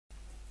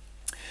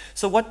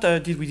So what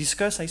did we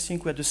discuss? I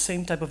think we had the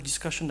same type of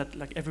discussion that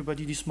like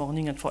everybody this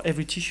morning and for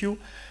every tissue.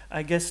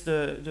 I guess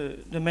the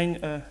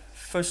main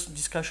first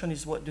discussion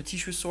is what the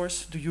tissue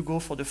source. Do you go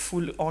for the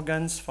full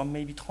organs from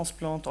maybe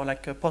transplant or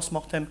like a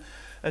post-mortem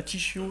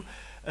tissue?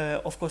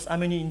 Of course, how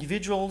many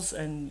individuals,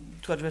 and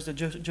to address the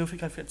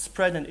geographical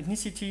spread and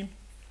ethnicity.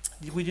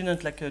 We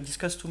didn't like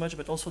discuss too much,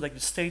 but also like the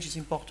stage is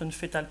important: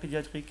 fetal,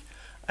 pediatric,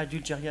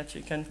 adult,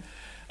 geriatric. And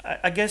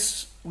I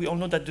guess we all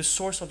know that the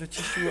source of the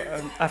tissue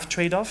have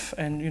trade-off,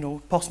 and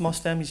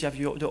post-mortem is you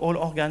have the whole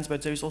organs,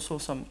 but there is also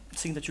some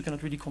things that you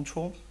cannot really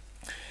control.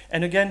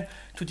 And again,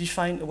 to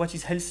define what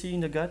is healthy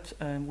in the gut,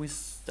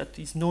 that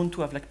is known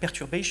to have like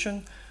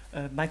perturbation,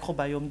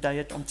 microbiome,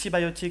 diet,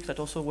 antibiotics that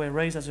also were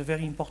raised as a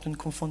very important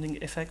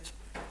confounding effect,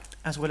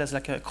 as well as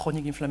like a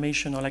chronic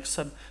inflammation or like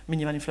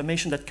sub-minimal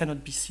inflammation that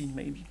cannot be seen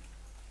maybe.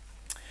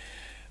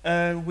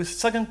 With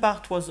second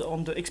part was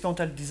on the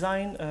experimental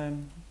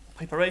design,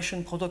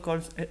 preparation,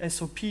 protocols,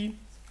 SOP,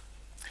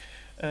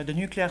 the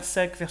nuclear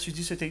sec versus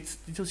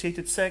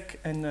dissociated sec,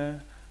 and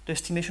the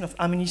estimation of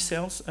how many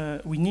cells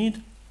we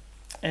need.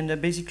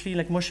 And basically,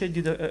 like Moshe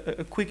did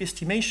a quick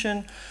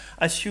estimation,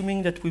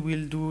 assuming that we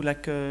will do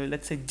like,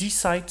 let's say, D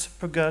site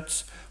per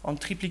gut on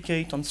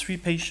triplicate on 3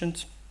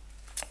 patients.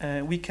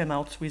 We came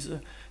out with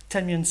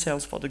 10 million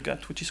cells for the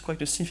gut, which is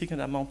quite a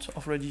significant amount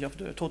already of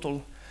the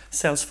total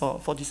cells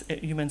for this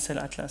human cell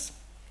atlas.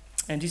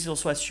 And this is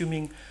also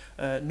assuming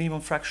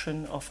minimum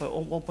fraction of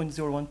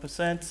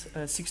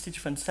 1.01%, 60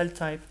 different cell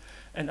type,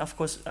 and of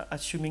course,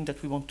 assuming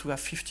that we want to have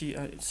 50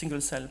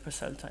 single cell per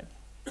cell type.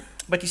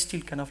 But it's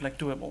still kind of like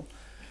doable.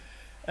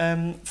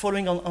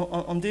 Following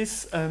on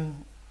this,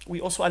 we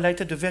also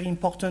highlighted the very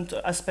important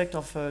aspect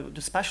of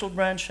the spatial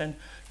branch and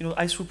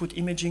high throughput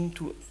imaging.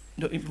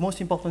 The most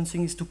important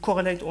thing is to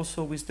correlate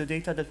also with the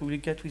data that we will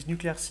get with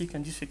nuclear-seq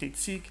and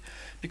dissociated-seq,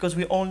 because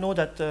we all know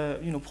that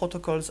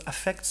protocols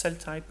affect cell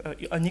type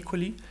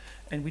unequally,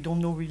 and we don't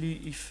know really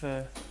if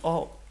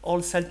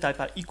all cell type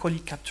are equally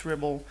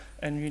capturable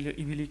and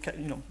really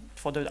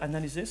for the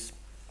analysis.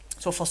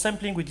 So for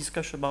sampling, we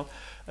discussed about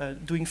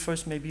doing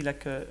first maybe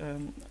like a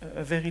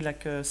very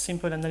like a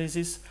simple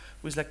analysis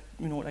with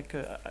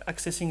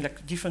accessing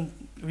like different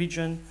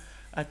region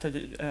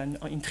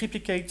in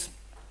triplicate.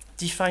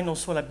 Define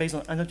also like based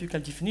on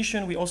analytical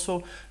definition. We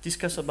also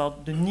discuss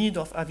about the need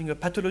of having a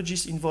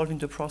pathologist involved in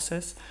the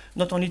process,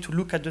 not only to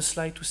look at the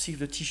slide to see if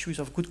the tissue is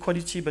of good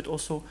quality, but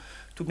also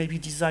to maybe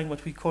design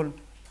what we call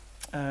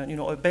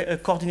a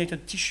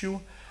coordinated tissue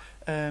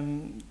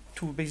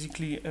to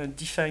basically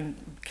define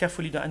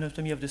carefully the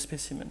anatomy of the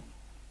specimen.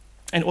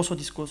 And also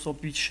this could also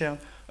be shared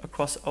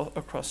across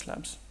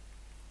labs.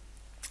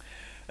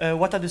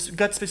 What are the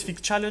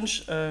gut-specific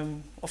challenge?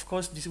 Of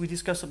course, we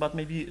discussed about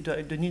maybe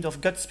the need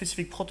of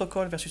gut-specific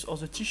protocol versus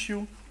other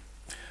tissue.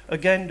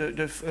 Again,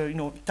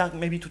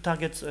 maybe to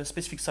target a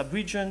specific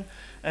sub-region,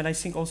 and I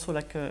think also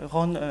like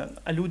Ron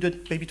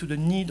alluded maybe to the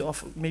need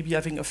of maybe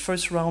having a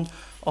first round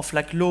of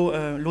like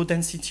low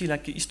density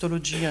like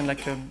histology and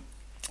like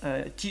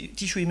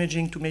tissue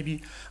imaging to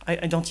maybe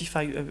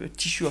identify a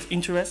tissue of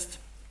interest.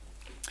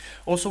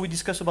 Also, we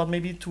discussed about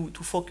maybe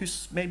to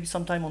focus maybe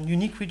sometime on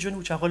unique regions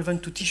which are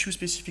relevant to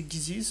tissue-specific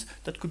disease.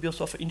 That could be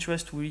also of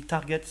interest to really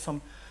target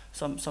some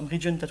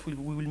region that we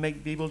will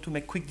be able to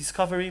make quick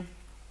discovery.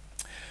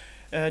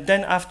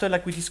 Then after,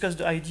 like we discussed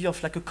the idea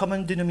of like a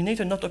common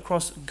denominator, not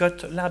across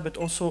gut lab, but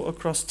also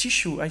across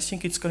tissue. I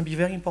think it's going to be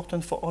very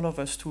important for all of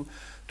us to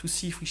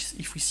see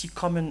if we see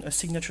common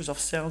signatures of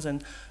cells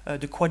and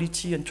the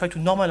quality, and try to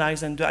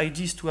normalize. And the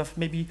idea is to have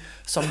maybe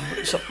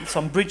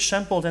some bridge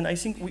samples. And I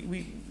think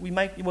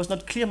it was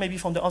not clear maybe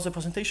from the other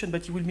presentation,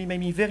 but it will be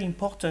maybe very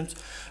important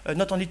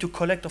not only to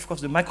collect, of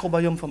course, the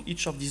microbiome from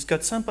each of these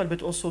gut samples,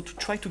 but also to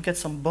try to get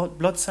some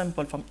blood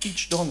sample from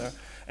each donor,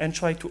 and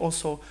try to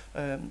also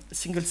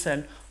single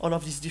cell all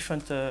of these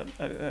different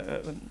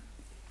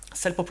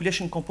cell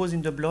population composed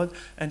in the blood,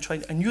 and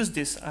try and use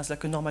this as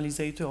like a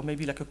normalizator or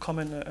maybe like a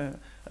common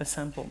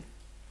sample.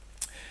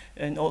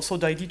 And also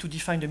the idea to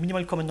define the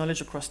minimal common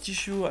knowledge across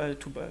tissue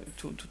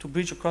to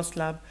bridge across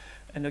lab,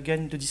 and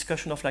again the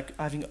discussion of like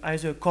having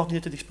either a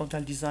coordinated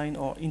experimental design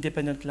or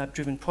independent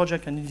lab-driven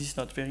project, and this is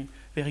not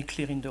very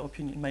clear in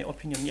my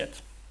opinion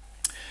yet.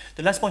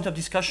 The last point of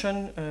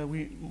discussion,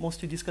 we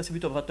mostly discussed a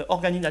bit about the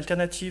organic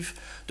alternative.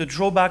 The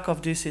drawback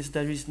of this is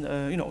there is,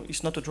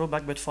 it's not a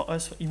drawback, but for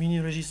us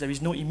immunologists, there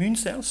is no immune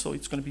cells, so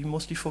it's going to be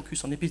mostly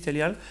focused on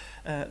epithelial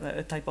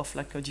type of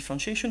like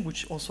differentiation,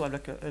 which also have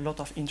like a lot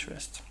of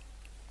interest.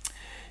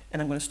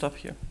 And I'm going to stop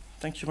here.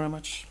 Thank you very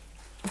much.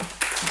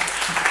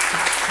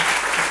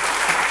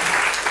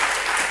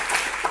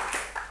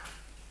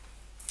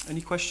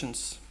 Any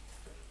questions?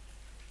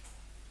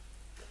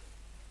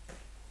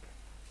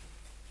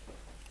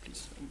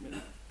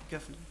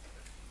 Carefully.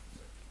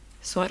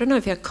 So I don't know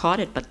if I caught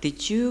it, but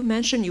did you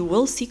mention you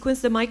will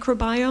sequence the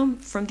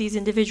microbiome from these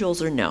individuals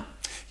or no?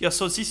 Yeah,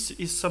 so this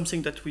is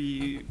something that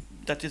we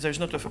there's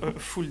not a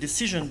full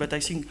decision, but I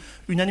think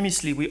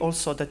unanimously we all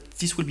saw that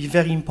this will be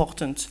very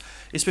important,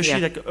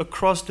 especially like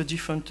across the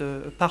different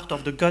part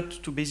of the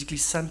gut, to basically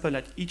sample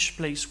at each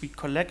place we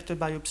collect a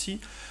biopsy,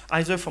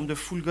 either from the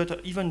full gut or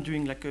even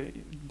doing like a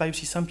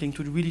biopsy sampling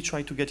to really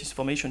try to get this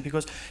information,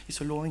 because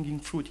it's a low-hanging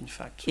fruit, in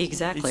fact.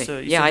 Exactly.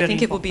 It's I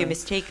think it would be a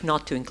mistake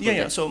not to include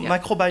it. So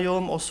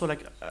microbiome, also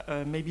like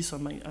maybe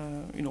some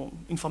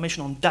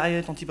information on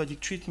diet, antibiotic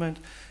treatment,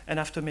 and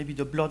after maybe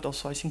the blood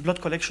also. I think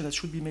blood collection, that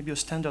should be maybe a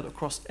standard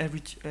across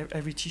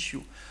every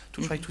tissue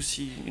to try to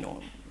see,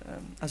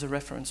 as a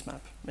reference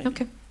map. Maybe.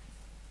 Okay.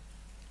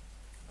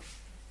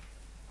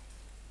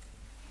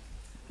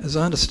 As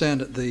I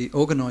understand it, the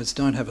organoids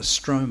don't have a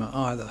stroma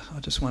either. I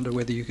just wonder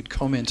whether you could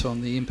comment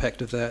on the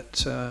impact of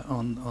that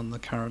on the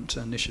current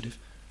initiative.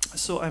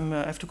 So I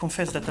have to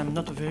confess that I'm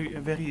not a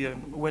very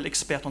well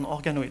expert on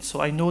organoids. So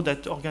I know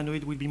that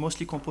organoid will be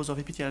mostly composed of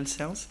epithelial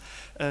cells.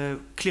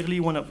 Clearly,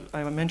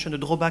 I mentioned the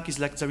drawback is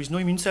like there is no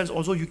immune cells,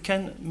 although you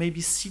can maybe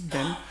seed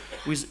them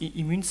with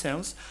immune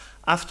cells.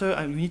 After,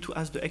 you need to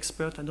ask the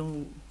expert. I don't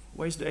know,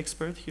 where is the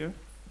expert here?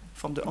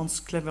 From the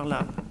Hans Clever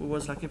lab, who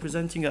was like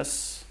representing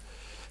us.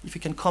 If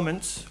you can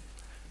comment,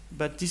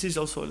 but this is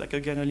also like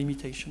again a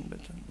limitation. But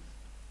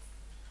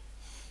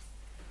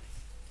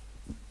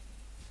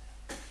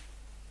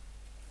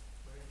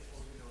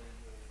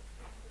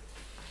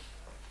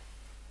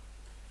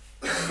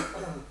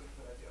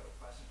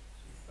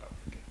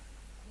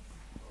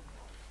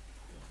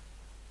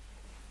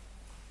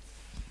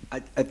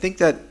I think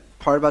that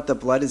part about the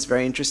blood is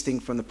very interesting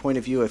from the point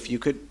of view, if you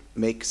could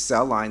make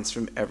cell lines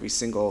from every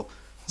single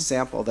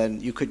sample,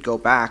 then you could go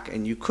back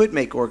and you could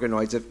make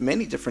organoids of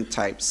many different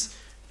types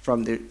for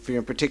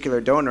your particular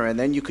donor, and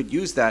then you could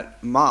use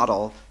that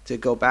model to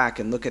go back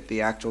and look at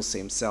the actual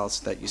same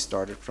cells that you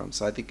started from.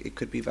 So I think it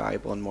could be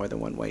valuable in more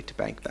than one way to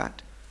bank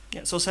that.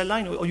 Yeah, so cell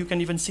line, or you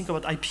can even think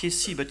about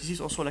iPSC, but this is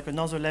also like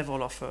another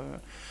level of.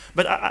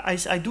 But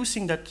I do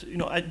think that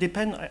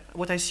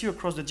what I see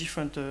across the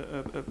different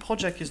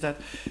projects is that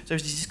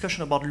there's this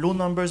discussion about low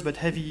numbers but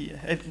heavy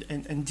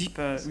and deep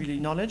really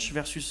knowledge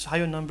versus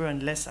higher number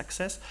and less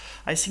access.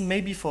 I think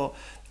maybe for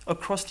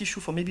across tissue,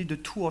 for maybe the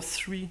 2 or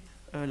 3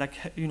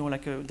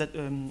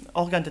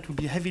 organ that will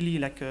be heavily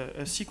like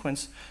a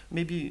sequence,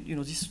 maybe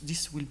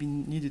this will be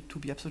needed to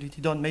be absolutely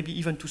done. Maybe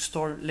even to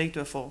store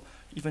later for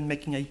even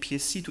making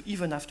iPSC, to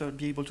even after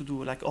be able to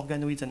do like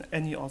organoids and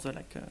any other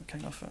like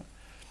kind of.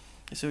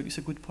 It's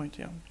a good point,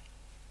 yeah.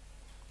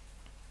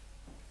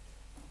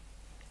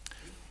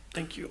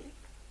 Thank you.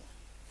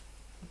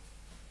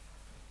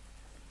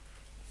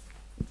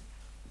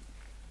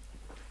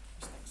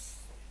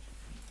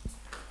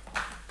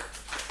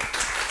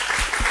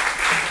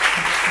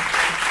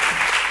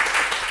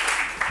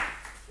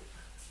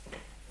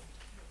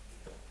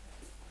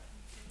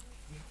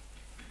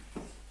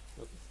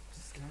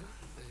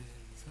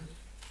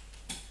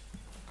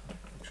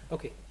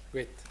 Okay,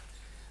 great.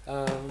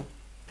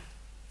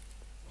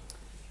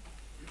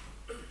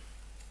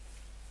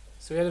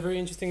 So we had a very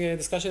interesting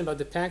discussion about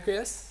the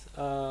pancreas.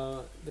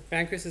 The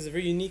pancreas is a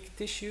very unique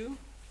tissue.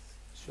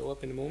 Show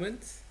up in a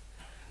moment.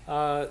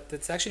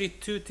 That's actually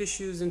 2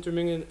 tissues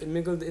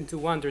intermingled into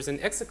one. There's an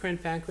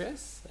exocrine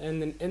pancreas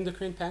and an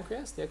endocrine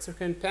pancreas. The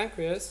exocrine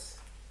pancreas,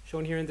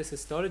 shown here in this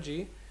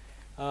histology,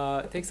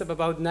 takes up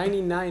about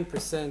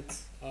 99%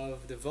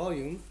 of the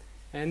volume.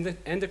 And the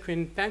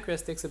endocrine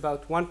pancreas takes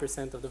about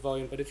 1% of the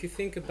volume. But if you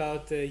think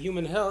about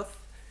human health,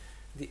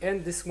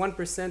 this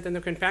 1%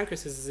 endocrine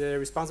pancreas is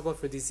responsible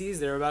for disease.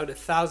 They're about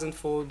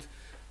 1,000-fold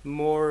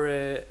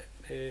more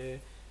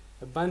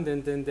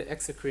abundant than the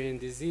exocrine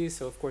disease.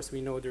 So of course we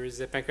know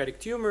there's pancreatic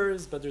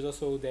tumors, but there's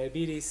also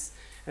diabetes.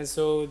 And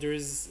so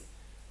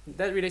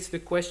that relates to the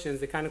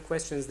questions, the kind of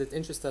questions that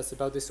interest us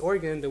about this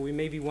organ that we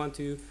maybe want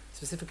to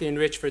specifically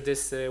enrich for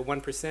this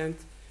 1%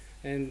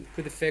 and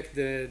could affect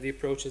the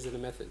approaches and the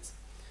methods.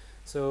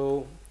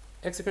 So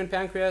exocrine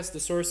pancreas, the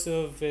source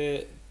of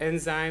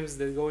enzymes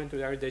that go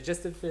into our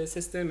digestive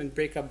system and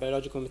break up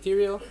biological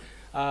material.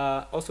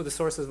 Also the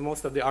source of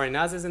most of the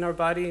RNases in our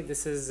body.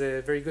 This is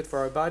very good for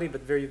our body,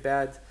 but very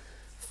bad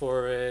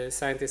for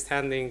scientists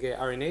handling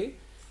RNA.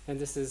 And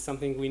this is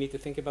something we need to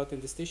think about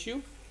in this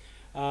tissue.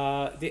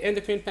 The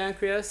endocrine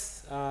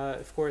pancreas,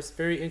 of course,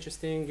 very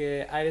interesting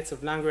islets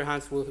of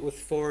Langerhans with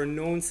 4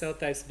 known cell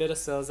types: beta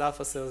cells,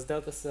 alpha cells,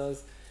 delta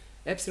cells,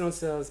 epsilon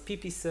cells,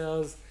 PP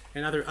cells,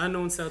 and other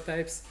unknown cell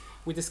types.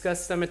 We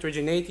discussed some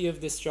heterogeneity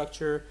of this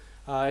structure,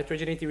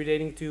 heterogeneity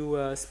relating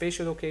to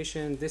spatial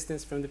location,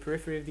 distance from the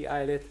periphery of the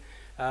islet.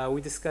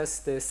 We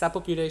discussed the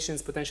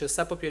subpopulations, potential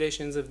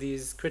subpopulations of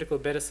these critical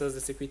beta cells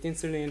that secrete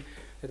insulin,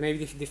 that may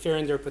differ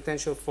in their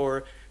potential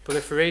for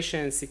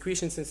proliferation,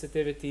 secretion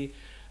sensitivity.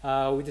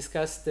 We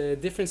discussed the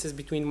differences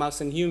between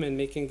mouse and human,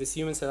 making this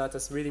human cell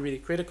atlas really, really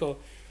critical.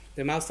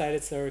 The mouse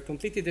islets are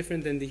completely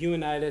different than the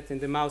human islet. In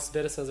the mouse,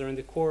 beta cells are in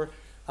the core,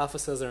 alpha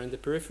cells are in the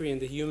periphery. In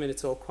the human,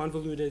 it's all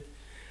convoluted.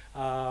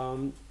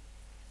 So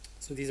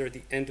these are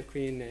the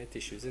endocrine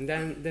tissues. And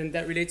then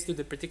that relates to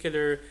the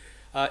particular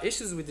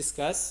issues we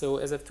discussed. So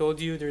as I've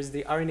told you, there's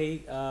the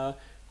RNA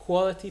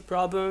quality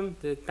problem.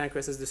 The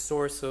pancreas is the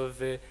source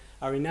of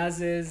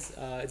RNases.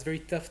 It's very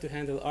tough to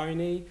handle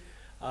RNA.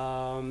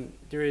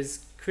 There is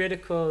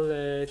critical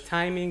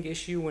timing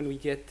issue when we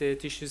get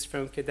tissues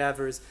from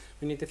cadavers.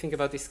 We need to think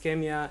about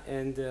ischemia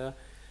and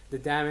the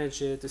damage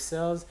to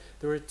cells.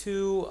 There were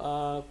two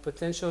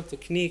potential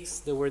techniques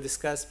that were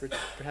discussed,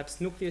 perhaps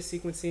nucleus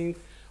sequencing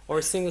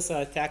or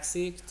single-cell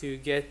ATAC-seq to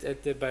get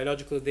at the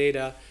biological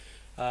data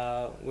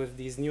with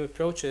these new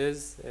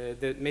approaches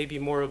that may be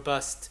more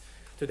robust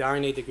to the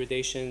RNA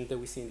degradation that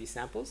we see in these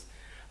samples.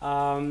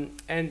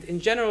 And in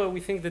general,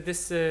 we think that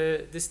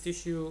this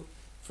tissue,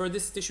 for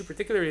this tissue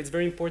particularly, it's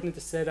very important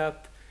to set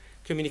up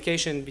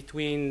communication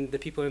between the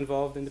people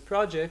involved in the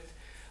project.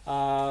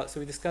 So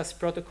we discussed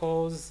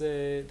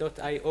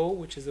protocols.io,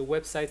 which is a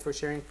website for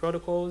sharing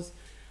protocols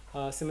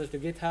similar to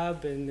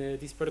GitHub, and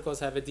these protocols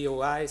have a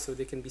DOI, so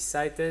they can be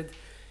cited.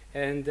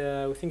 And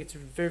we think it's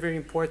very, very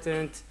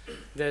important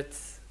that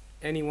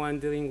anyone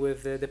dealing with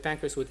the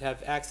pancreas would have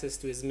access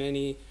to as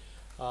many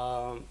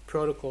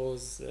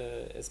protocols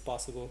as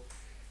possible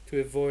to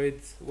avoid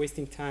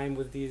wasting time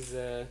with these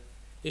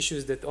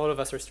issues that all of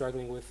us are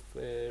struggling with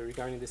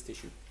regarding this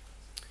tissue.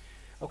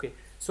 Okay,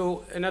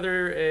 so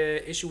another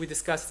issue we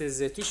discussed is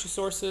tissue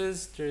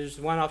sources. There's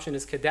one option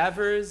is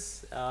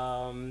cadavers.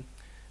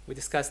 We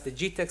discussed the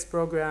GTEx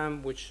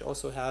program, which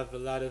also have a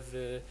lot of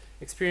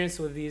experience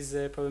with these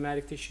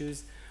problematic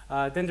tissues.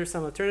 Then there's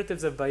some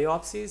alternatives of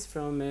biopsies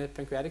from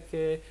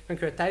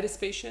pancreatitis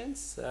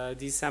patients.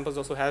 These samples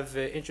also have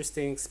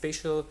interesting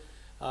spatial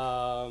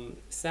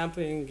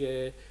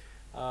sampling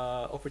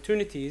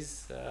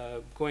opportunities,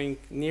 going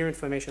near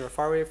inflammation or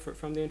far away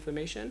from the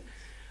inflammation.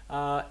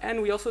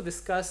 And we also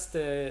discussed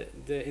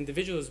the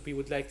individuals we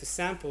would like to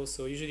sample.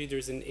 So usually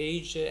there's an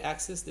age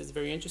axis that's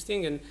very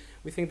interesting, and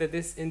we think that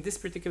in this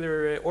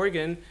particular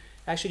organ,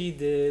 actually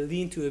the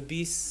lean to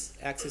obese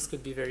axis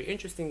could be very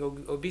interesting.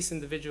 Obese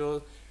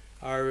individuals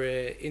are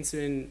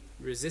insulin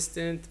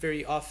resistant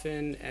very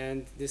often,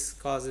 and this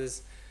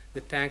causes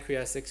the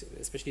pancreas,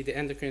 especially the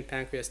endocrine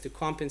pancreas, to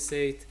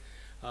compensate.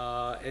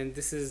 And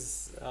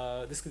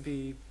this could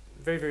be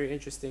very, very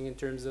interesting in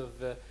terms of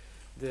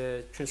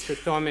the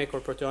transcriptomic or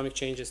proteomic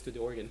changes to the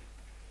organ.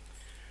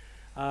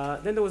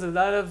 Then there was a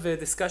lot of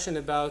discussion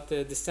about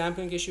the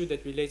sampling issue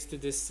that relates to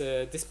this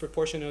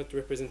disproportionate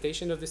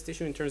representation of this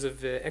tissue in terms of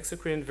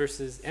exocrine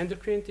versus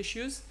endocrine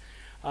tissues.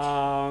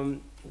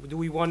 Do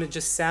we want to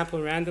just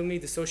sample randomly,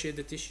 dissociate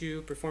the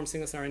tissue, perform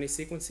single-cell RNA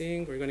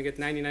sequencing? We're going to get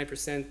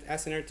 99%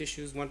 acinar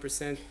tissues,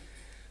 1%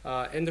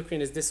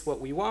 endocrine. Is this what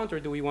we want, or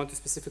do we want to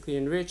specifically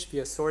enrich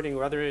via sorting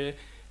or other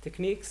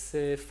techniques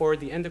for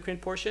the endocrine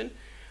portion?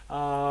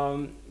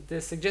 The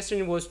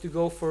suggestion was to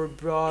go for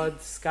broad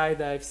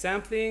skydive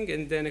sampling,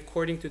 and then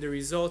according to the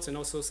results and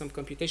also some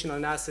computational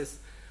analysis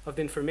of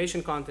the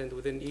information content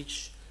within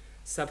each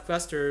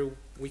subcluster,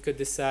 we could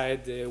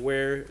decide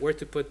where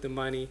to put the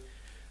money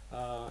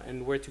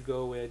and where to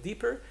go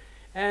deeper.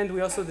 And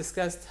we also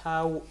discussed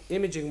how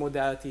imaging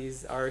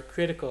modalities are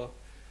critical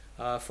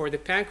for the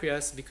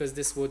pancreas, because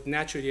this would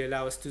naturally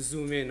allow us to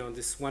zoom in on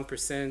this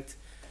 1%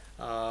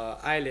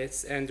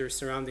 islets and their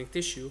surrounding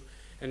tissue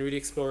and really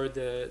explore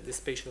the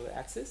spatial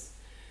axis.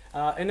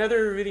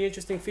 Another really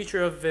interesting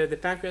feature of the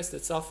pancreas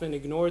that's often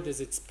ignored is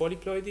its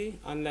polyploidy.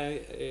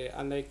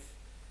 Unlike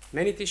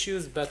many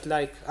tissues, but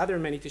like other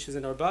many tissues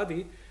in our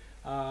body,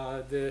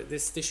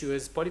 this tissue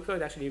is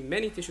polyploid. Actually,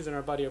 many tissues in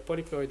our body are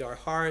polyploid. Our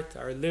heart,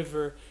 our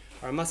liver,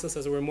 our muscles,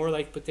 as we're more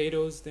like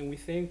potatoes than we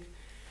think.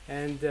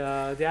 And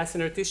the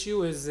acinar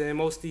tissue is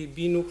mostly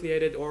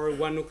B-nucleated or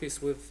one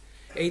nucleus with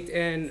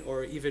 8N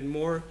or even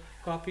more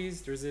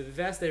copies. There's a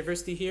vast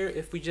diversity here.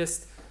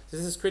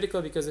 This is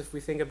critical because if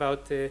we think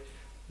about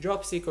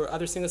drop-seq or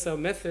other single-cell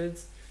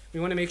methods, we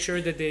want to make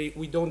sure that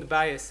we don't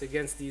bias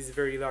against these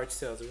very large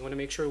cells. We want to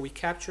make sure we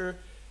capture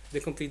the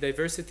complete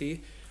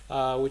diversity,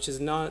 which is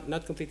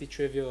not completely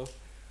trivial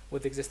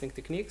with existing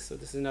techniques. So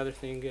this is another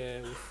thing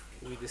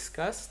we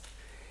discussed.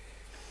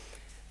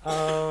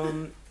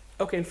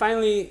 Okay, and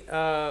finally,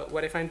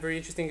 what I find very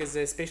interesting is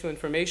spatial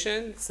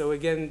information. So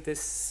again,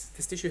 this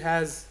tissue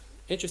has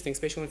interesting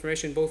spatial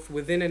information both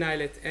within an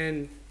islet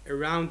and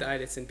around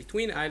islets and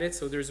between islets.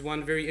 So there's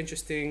one very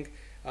interesting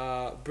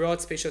broad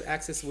spatial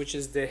axis, which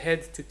is the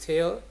head to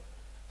tail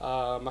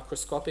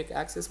macroscopic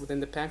axis within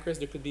the pancreas.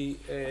 There could be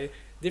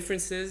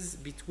differences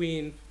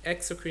between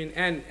exocrine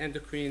and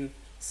endocrine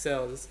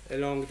cells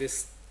along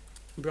this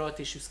broad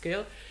tissue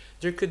scale.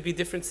 There could be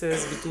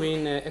differences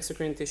between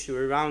exocrine tissue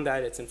around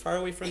islets and far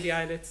away from the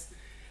islets.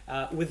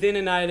 Within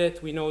an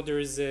islet, we know there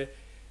is a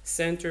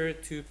center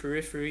to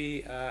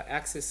periphery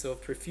axis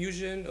of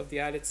perfusion of the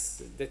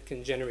islets that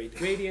can generate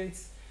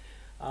gradients.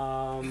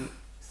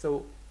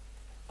 So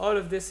all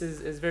of this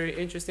is very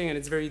interesting, and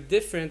it's very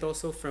different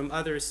also from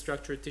other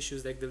structured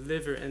tissues like the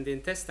liver and the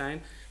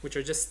intestine, which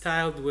are just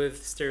styled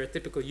with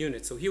stereotypical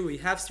units. So here we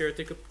have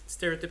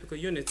stereotypical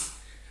units,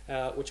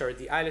 which are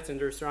the islets and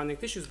their surrounding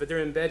tissues, but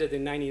they're embedded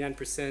in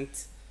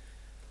 99%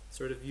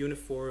 sort of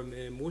uniform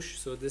mush.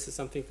 So this is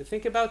something to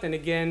think about. And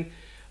again,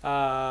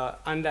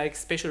 unlike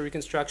spatial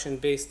reconstruction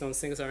based on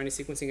single RNA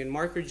sequencing and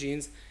marker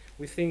genes,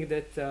 we think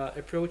that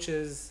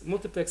approaches,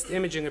 multiplexed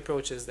imaging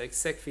approaches like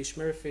SECFISH,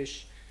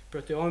 MERFISH,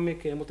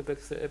 proteomic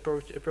multiplex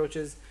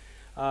approaches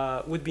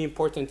would be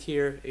important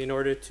here in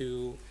order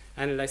to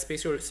analyze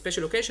spatial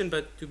location,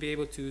 but to be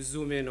able to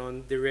zoom in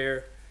on the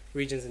rare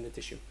regions in the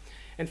tissue.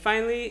 And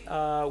finally,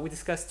 we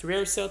discussed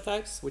rare cell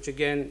types, which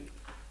again,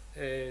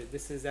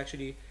 this is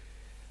actually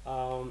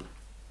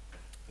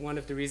one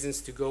of the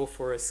reasons to go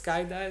for a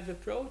skydive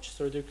approach.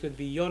 So there could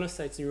be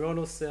ionocytes,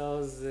 neuronal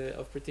cells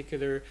of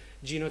particular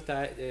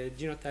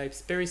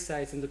genotypes,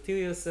 pericytes,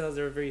 endothelial cells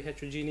that are very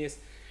heterogeneous,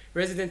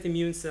 resident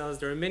immune cells.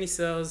 There are many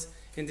cells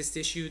in this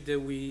tissue that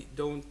we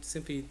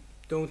simply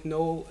don't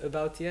know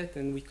about yet,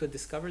 and we could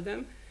discover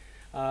them.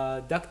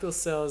 Ductal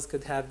cells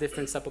could have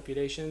different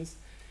subpopulations.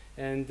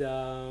 And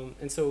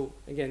so,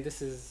 again,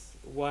 this is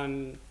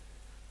one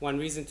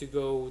reason to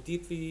go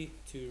deeply,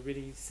 to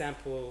really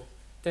sample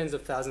tens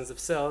of thousands of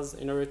cells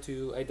in order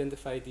to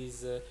identify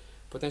these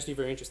potentially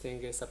very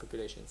interesting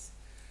subpopulations.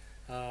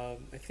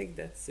 I think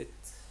that's it.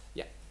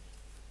 Yeah.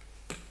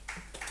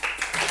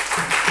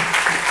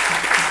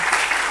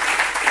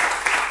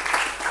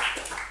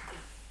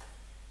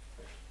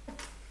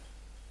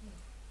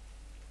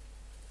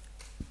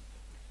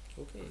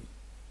 Okay.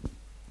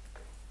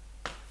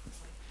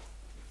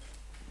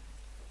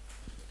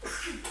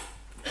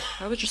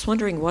 I was just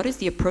wondering, what is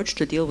the approach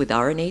to deal with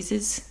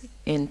RNases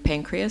in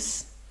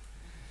pancreas?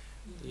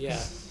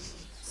 Yeah.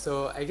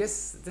 So I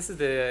guess this is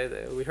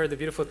we heard the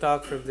beautiful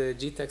talk from the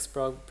GTEx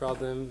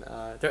problem.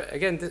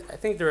 I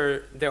think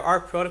there are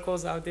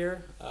protocols out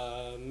there.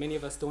 Many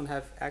of us don't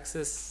have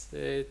access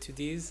to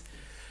these.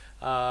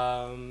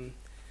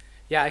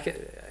 Yeah, I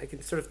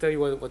can sort of tell you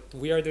what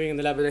we are doing in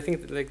the lab, but I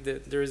think like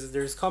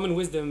there's common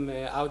wisdom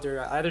out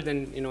there, other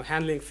than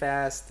handling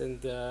fast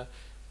and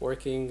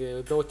working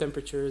with low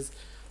temperatures.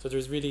 So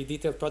there's really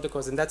detailed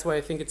protocols, and that's why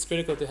I think it's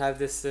critical to have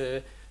this.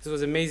 This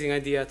was an amazing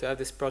idea to have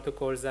this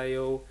protocols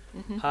IO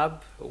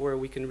hub where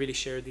we can really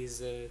share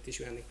these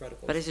tissue handling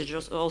protocols. But is it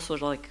just also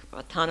like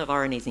a ton of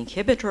RNase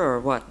inhibitor, or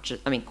what?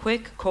 I mean,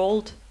 quick,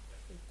 cold?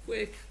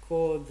 Quick,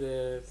 cold,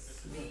 yeah.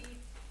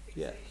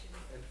 Yeah.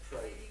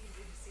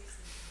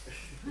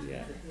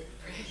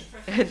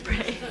 And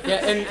pray.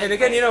 Yeah, and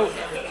again,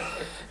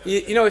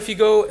 if you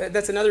go,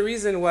 that's another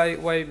reason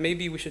why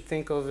maybe we should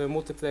think of a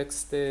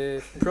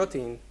multiplexed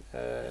protein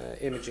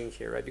imaging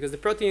here, right? Because the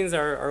proteins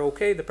are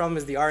okay. The problem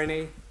is the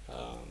RNA. Yeah.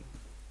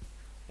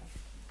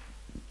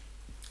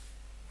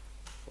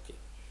 Okay.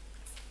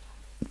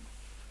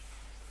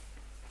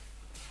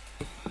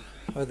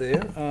 Hi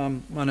there.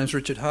 My name's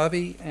Richard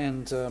Harvey,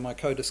 and my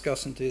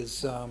co-discussant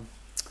is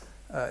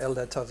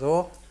Eldad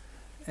Tazor.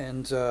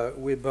 And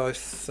we're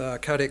both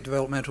cardiac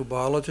developmental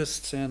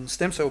biologists and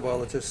stem cell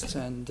biologists.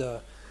 And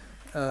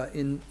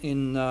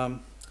in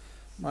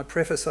my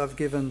preface, I've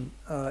given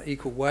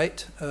equal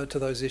weight to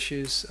those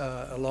issues,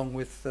 along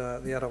with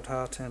the adult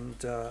heart and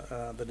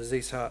the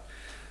disease heart.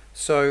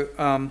 So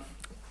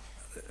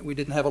we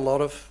didn't have a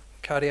lot of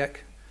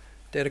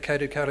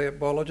dedicated cardiac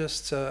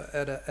biologists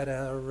at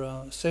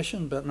our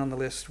session, but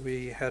nonetheless,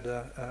 we had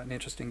an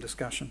interesting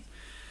discussion.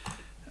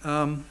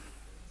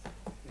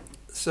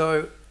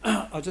 So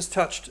I just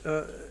touched,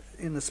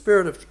 in the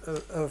spirit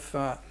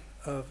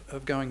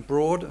of going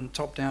broad and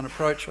top-down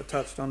approach, I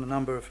touched on a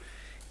number of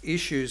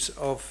issues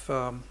of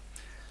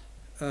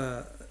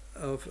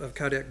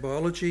cardiac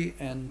biology,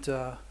 and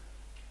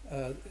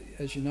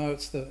as you know,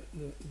 it's the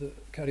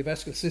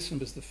cardiovascular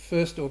system is the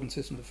first organ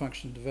system to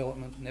function,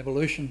 development and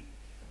evolution.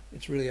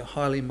 It's really a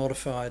highly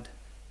modified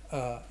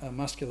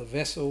muscular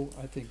vessel.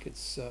 I think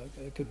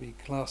it could be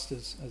classed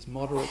as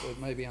moderate, or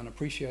maybe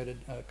unappreciated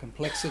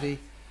complexity.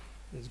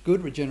 There's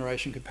good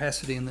regeneration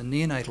capacity in the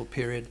neonatal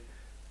period,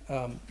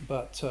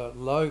 but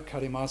low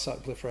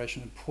cardiomyocyte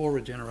proliferation and poor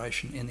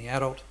regeneration in the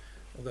adult.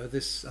 Although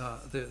there's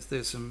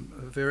some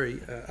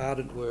very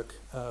ardent work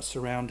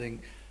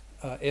surrounding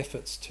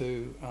efforts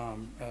to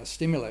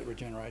stimulate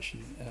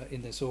regeneration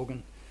in this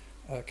organ.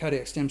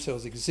 Cardiac stem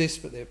cells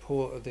exist, but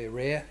they're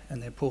rare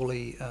and they're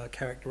poorly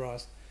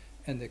characterized,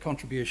 and their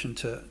contribution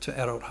to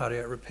adult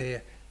cardiac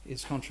repair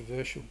is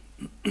controversial.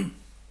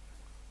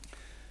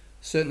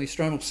 Certainly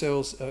stromal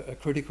cells are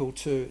critical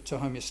to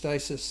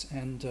homeostasis,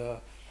 and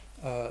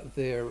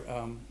they're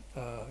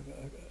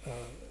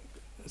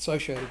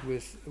associated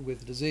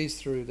with disease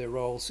through their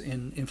roles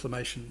in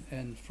inflammation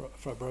and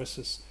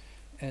fibrosis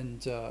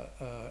and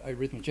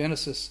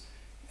arrhythmogenesis,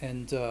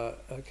 and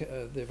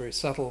they're very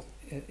subtle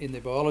in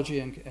their biology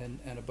and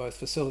are both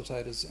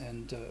facilitators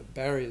and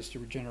barriers to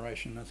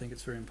regeneration. I think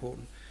it's very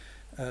important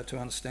to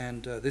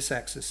understand this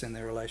axis and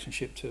their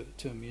relationship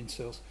to immune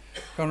cells.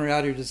 Coronary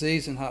artery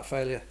disease and heart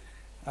failure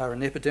are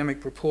in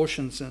epidemic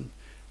proportions,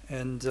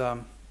 and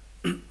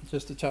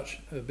just to touch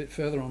a bit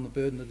further on the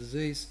burden of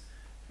disease,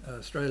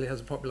 Australia has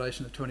a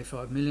population of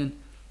 25 million,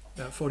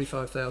 about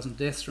 45,000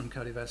 deaths from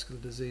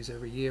cardiovascular disease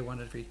every year,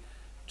 1 every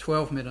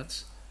 12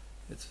 minutes.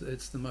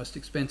 It's the most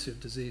expensive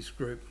disease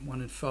group.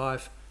 1 in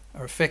 5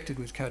 are affected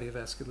with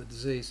cardiovascular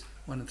disease.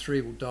 1 in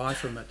 3 will die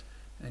from it,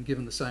 and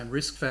given the same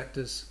risk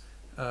factors,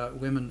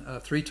 women are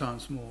 3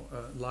 times more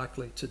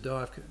likely to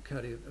die of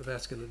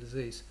cardiovascular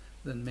disease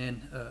than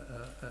men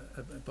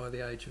by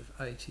the age of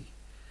 80.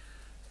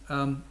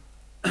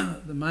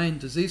 The main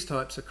disease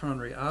types are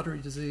coronary artery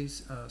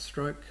disease,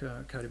 stroke,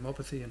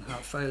 cardiomyopathy, and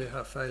heart failure.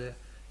 Heart failure,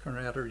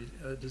 coronary artery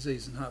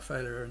disease and heart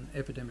failure are in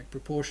epidemic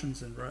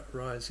proportions and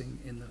rising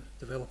in the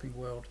developing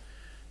world.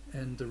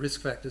 And the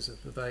risk factors are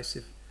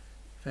pervasive: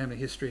 family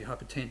history,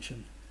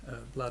 hypertension,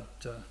 blood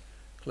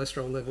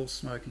cholesterol levels,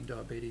 smoking,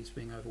 diabetes,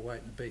 being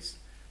overweight and obese,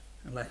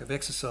 and lack of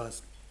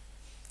exercise.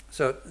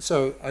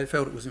 So I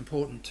felt it was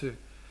important to,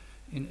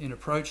 in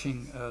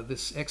approaching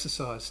this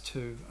exercise,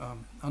 to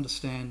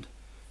understand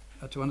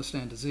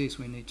disease,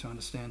 we need to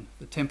understand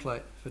the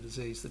template for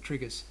disease, the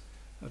triggers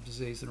of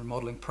disease, the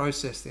remodeling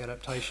process, the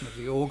adaptation of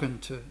the organ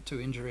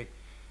to injury,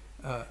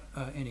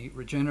 any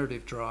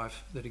regenerative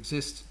drive that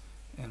exists,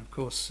 and of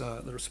course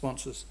the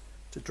responses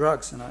to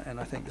drugs. And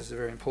I think this is a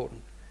very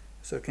important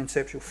sort of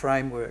conceptual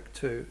framework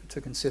to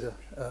consider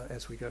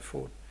as we go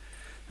forward.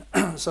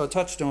 So I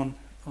touched on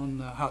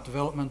heart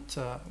development.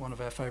 One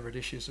of our favourite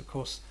issues, of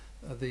course,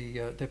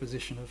 the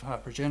deposition of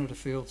heart progenitor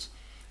fields,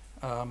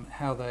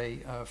 how they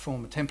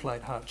form a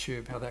template heart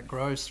tube, how that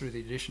grows through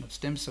the addition of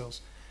stem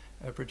cells,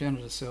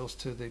 progenitor cells,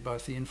 to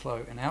both the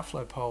inflow and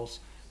outflow poles.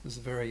 This is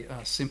a very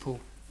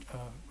simple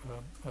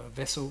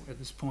vessel at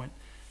this point.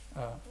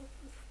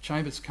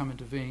 Chambers come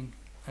into being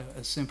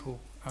as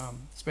simple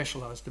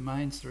specialised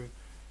domains through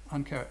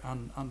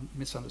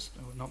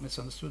misunderstood, not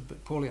misunderstood,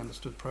 but poorly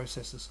understood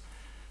processes.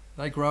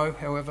 They grow,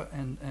 however,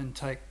 and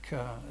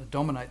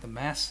dominate the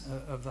mass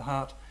of the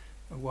heart,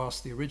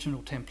 whilst the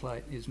original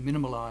template is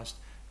minimalised,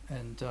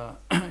 and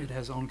it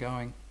has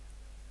ongoing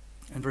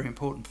and very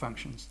important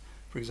functions.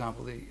 For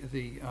example,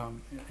 the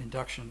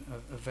induction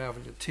of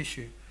valvular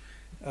tissue.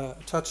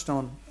 Touched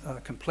on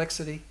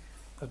complexity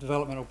of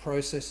developmental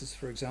processes.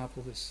 For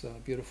example, this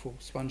beautiful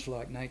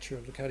sponge-like nature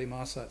of the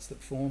cardiomyocytes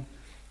that form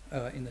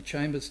in the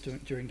chambers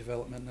during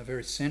development, and are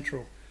very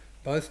central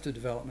both to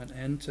development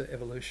and to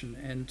evolution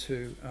and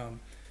to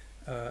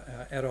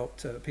adult,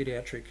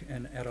 pediatric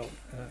and adult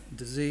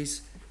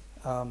disease.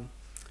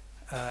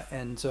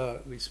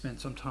 We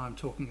spent some time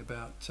talking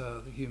about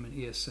the human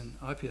ES and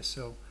iPS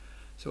cell.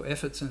 So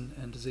efforts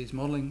and disease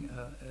modelling,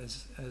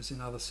 as in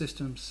other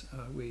systems,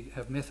 we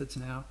have methods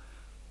now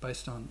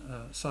based on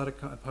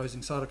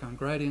opposing cytokine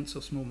gradients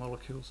or small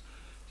molecules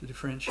to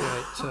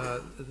differentiate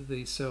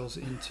these cells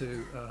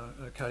into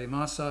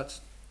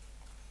cardiomyocytes.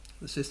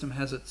 The system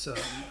has its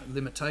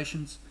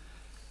limitations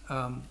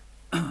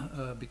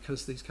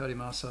because these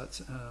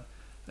cardiomyocytes are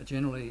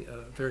generally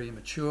very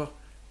immature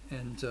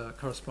and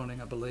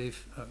corresponding, I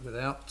believe,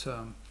 without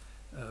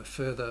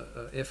further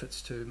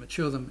efforts to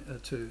mature them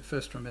to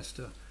first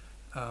trimester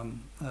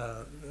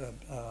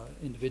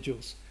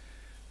individuals.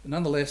 But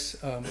nonetheless,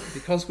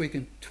 because we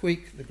can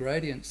tweak the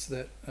gradients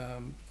that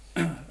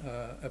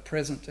are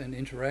present and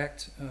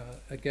interact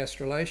at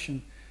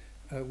gastrulation,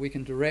 we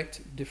can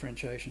direct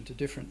differentiation to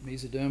different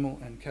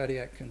mesodermal and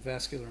cardiac and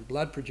vascular and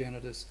blood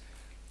progenitors,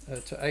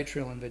 to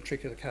atrial and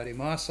ventricular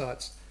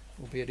cardiomyocytes,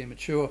 albeit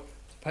immature,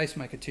 to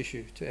pacemaker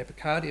tissue, to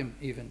epicardium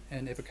even,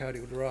 and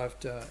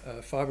epicardial-derived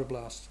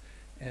fibroblasts,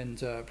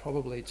 and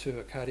probably to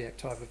a cardiac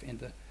type of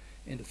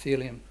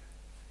endothelium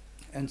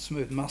and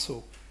smooth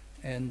muscle.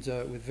 And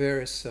with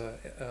various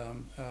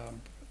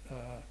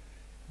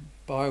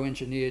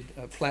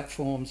bioengineered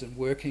platforms and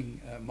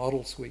working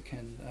models, we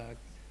can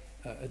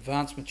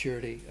advance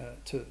maturity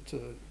to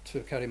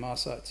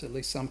cardiomyocytes. At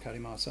least some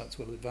cardiomyocytes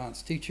will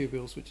advance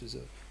T-tubules, which is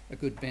a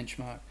good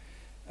benchmark.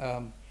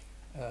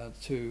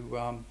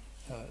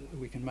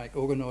 We can make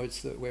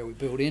organoids where we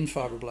build in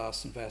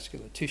fibroblasts and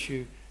vascular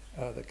tissue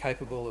that are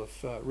capable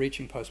of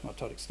reaching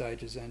post-mitotic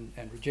stages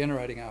and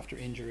regenerating after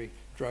injury.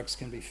 Drugs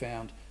can be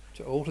found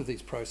to alter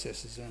these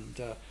processes,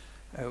 and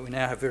we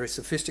now have very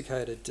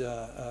sophisticated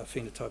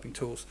phenotyping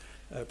tools,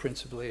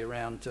 principally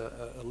around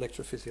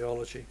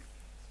electrophysiology.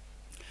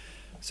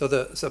 So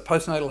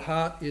postnatal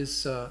heart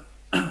is,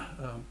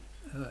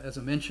 as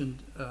I mentioned,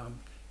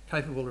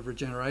 capable of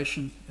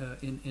regeneration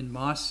in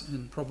mice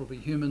and probably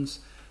humans.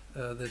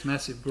 There's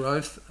massive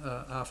growth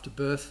after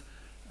birth.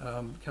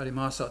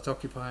 Cardiomyocytes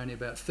occupy only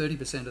about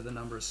 30% of the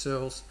number of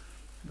cells.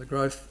 The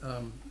growth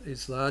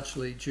is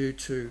largely due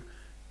to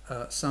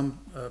some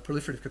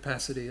proliferative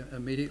capacity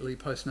immediately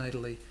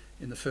postnatally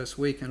in the first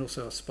week, and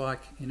also a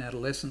spike in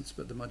adolescence,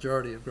 but the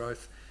majority of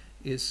growth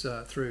is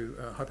through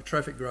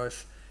hypertrophic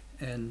growth,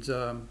 and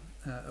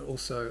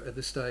also at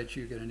this stage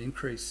you get an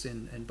increase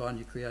in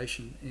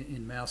binucleation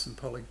in mouse and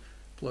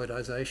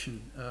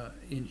polyploidization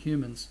in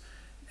humans,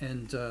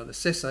 and the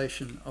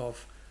cessation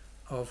of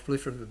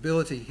proliferative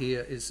ability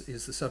here is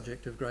the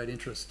subject of great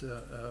interest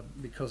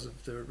because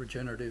of the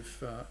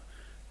regenerative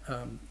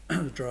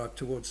drive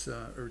towards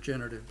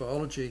regenerative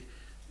biology,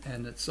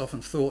 and it's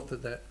often thought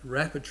that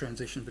rapid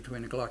transition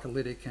between a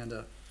glycolytic and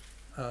a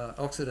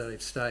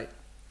oxidative state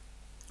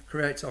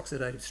creates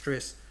oxidative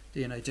stress,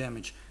 DNA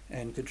damage,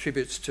 and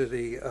contributes to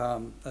the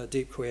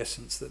deep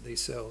quiescence that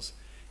these cells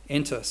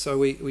enter. So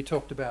we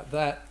talked about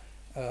that,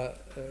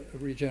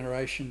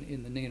 regeneration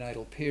in the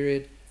neonatal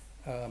period,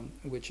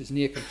 which is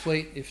near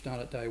complete if done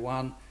at day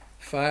 1,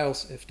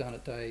 fails if done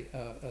at day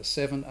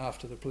 7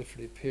 after the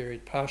proliferative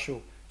period,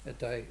 partial at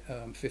day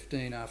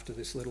 15 after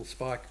this little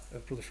spike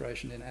of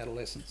proliferation in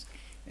adolescence.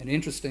 And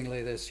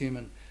interestingly, there's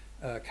human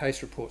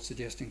case reports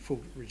suggesting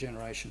full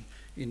regeneration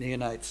in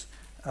neonates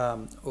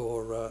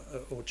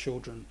or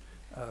children,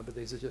 but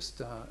these are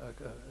just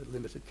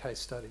limited case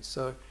studies.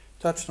 So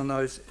touched on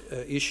those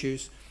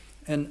issues,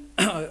 and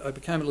I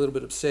became a little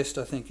bit obsessed,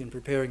 I think, in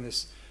preparing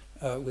this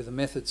with the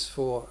methods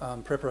for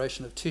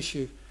preparation of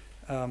tissue,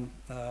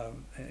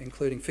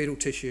 including fetal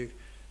tissue,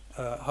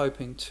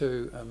 hoping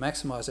to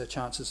maximise our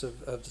chances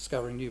of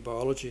discovering new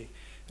biology.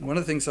 And one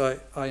of the things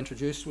I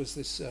introduced was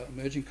this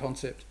emerging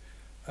concept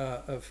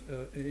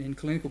in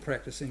clinical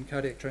practice in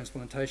cardiac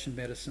transplantation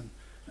medicine,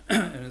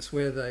 and it's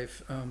where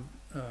they've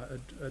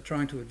are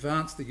trying to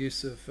advance the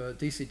use of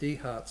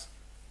DCD hearts.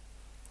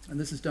 And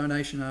this is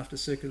donation after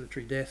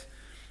circulatory death.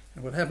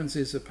 And what happens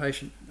is a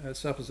patient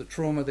suffers a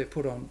trauma, they're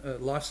put on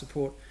life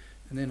support,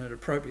 and then at an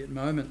appropriate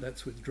moment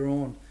that's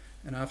withdrawn.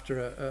 And after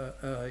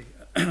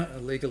a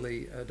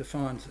legally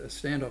defined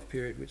standoff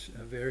period, which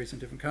varies in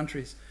different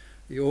countries,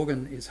 the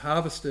organ is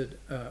harvested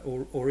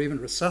or even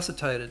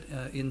resuscitated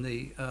in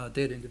the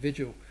dead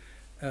individual.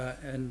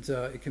 And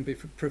it can be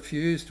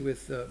perfused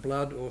with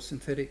blood or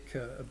synthetic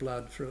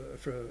blood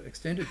for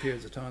extended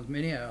periods of time,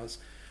 many hours,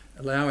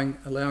 allowing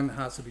the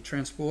hearts to be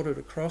transported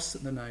across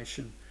the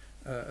nation,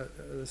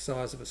 the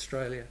size of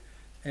Australia,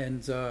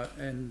 and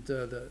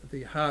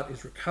the heart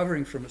is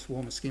recovering from its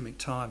warm ischemic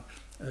time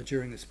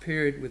during this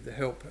period with the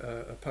help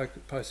of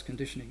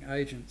post-conditioning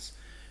agents.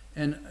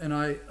 And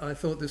I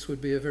thought this would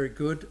be a very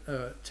good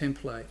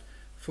template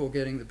for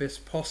getting the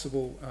best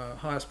possible,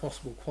 highest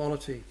possible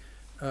quality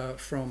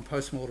from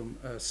post-mortem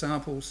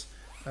samples.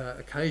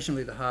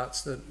 Occasionally the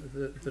hearts that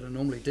are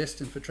normally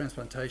destined for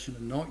transplantation are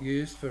not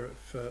used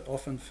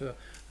often for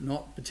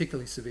not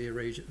particularly severe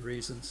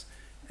reasons.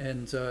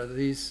 And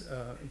these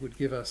would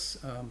give us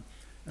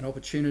an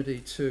opportunity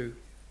to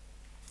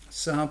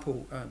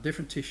sample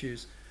different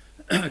tissues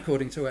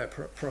according to our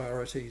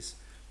priorities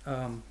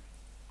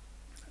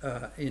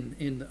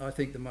in I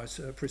think the most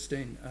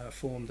pristine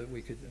form that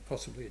we could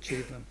possibly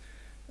achieve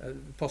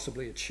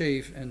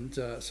and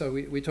so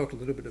we talked a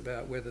little bit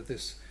about whether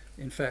this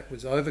in fact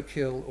was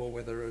overkill or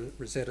whether a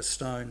Rosetta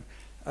Stone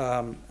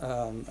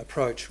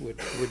approach would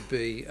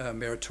be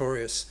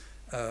meritorious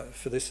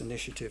for this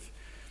initiative.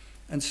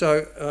 And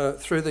so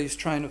through these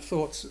train of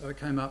thoughts I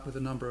came up with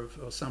a number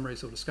of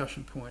summaries or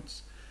discussion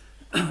points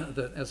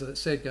that, as I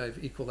said,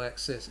 gave equal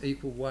access,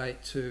 equal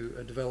weight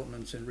to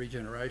developments and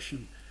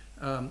regeneration,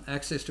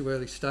 access to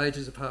early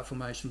stages of heart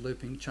formation,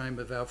 looping,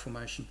 chamber, valve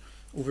formation,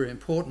 all very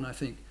important, I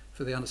think,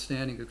 for the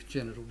understanding of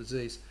congenital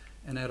disease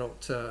and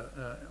adult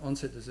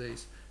onset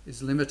disease,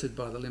 is limited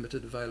by the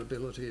limited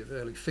availability of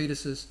early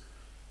fetuses.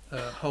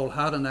 Whole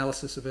heart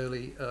analysis of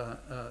early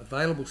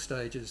available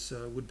stages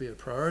would be a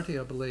priority,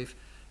 I believe,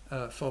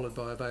 followed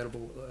by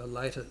available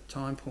later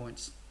time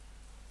points.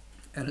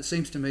 And it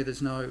seems to me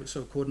there's no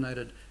sort of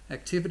coordinated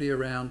activity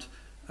around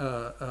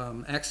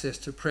access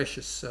to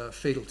precious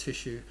fetal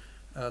tissue.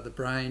 The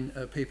brain,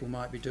 people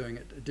might be doing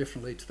it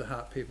differently to the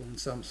heart people, in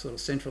some sort of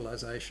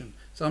centralisation,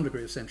 some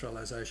degree of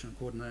centralisation and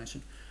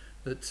coordination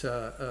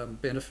that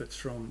benefits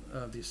from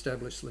the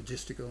established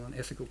logistical and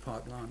ethical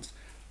pipelines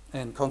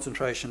and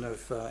concentration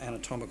of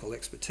anatomical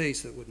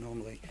expertise that would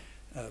normally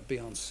be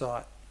on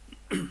site.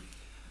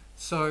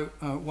 So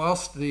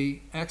whilst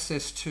the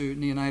access to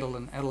neonatal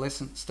and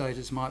adolescent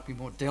stages might be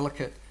more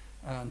delicate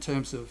in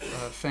terms of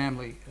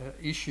family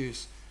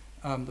issues,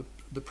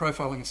 the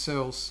profiling of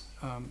cells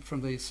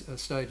from these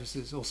stages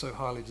is also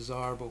highly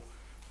desirable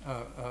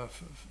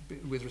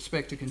with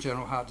respect to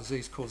congenital heart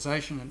disease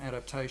causation and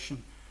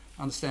adaptation,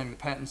 understanding the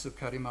patterns of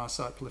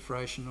cardiomyocyte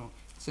proliferation or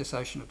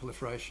cessation of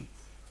proliferation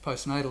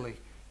postnatally,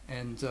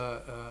 and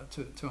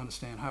to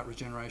understand heart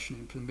regeneration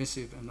in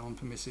permissive and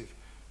non-permissive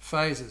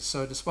phases.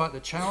 So despite the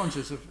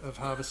challenges of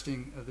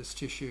harvesting this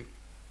tissue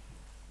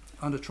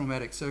under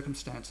traumatic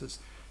circumstances,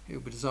 it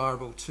would be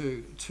desirable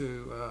to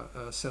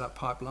set up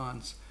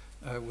pipelines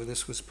where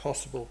this was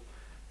possible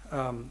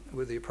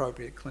with the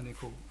appropriate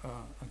clinical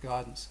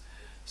guidance.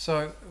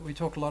 So we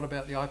talk a lot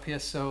about the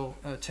iPS cell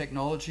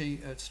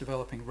technology. It's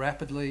developing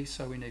rapidly,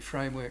 so we need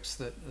frameworks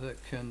that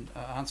can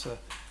answer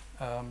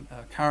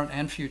current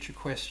and future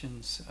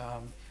questions.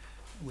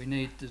 We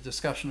need the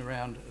discussion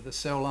around the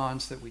cell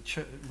lines that we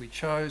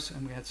chose,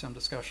 and we had some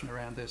discussion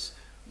around this,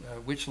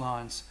 which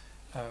lines,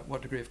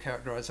 what degree of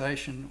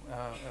characterization,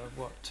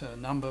 what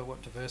number,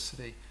 what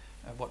diversity,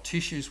 what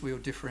tissues we will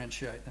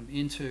differentiate them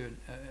into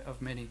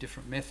of many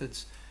different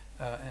methods,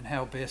 and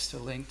how best to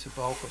link to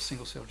bulk or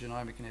single-cell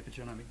genomic and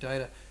epigenomic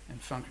data and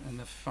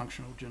the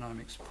functional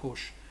genomics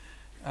push.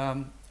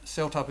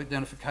 Cell type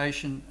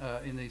identification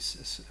in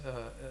these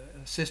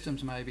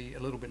systems may be a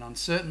little bit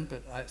uncertain,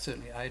 but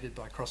certainly aided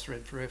by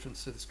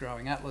cross-reference to this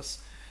growing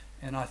atlas.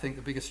 And I think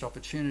the biggest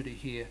opportunity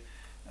here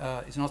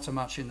is not so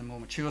much in the more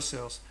mature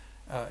cells,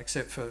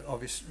 except for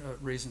obvious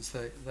reasons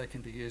they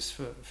can be used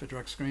for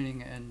drug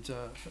screening and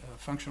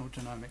functional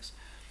genomics.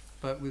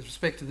 But with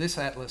respect to this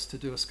atlas, to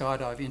do a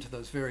skydive into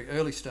those very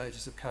early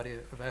stages of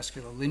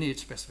cardiovascular lineage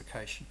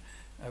specification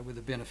with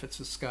the benefits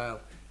of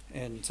scale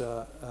and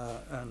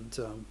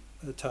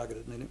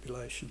targeted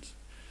manipulations.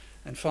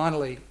 And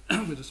finally,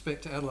 with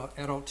respect to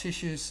adult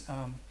tissues,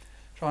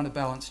 trying to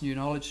balance new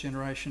knowledge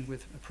generation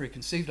with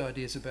preconceived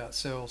ideas about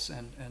cells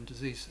and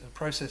disease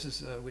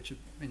processes, which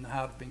in the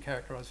heart have been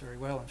characterised very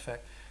well, in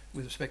fact,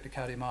 with respect to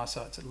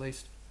cardiomyocytes at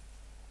least.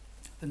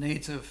 The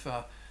needs of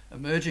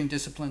emerging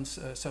disciplines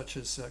such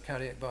as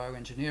cardiac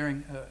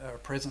bioengineering are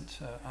present,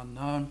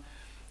 unknown.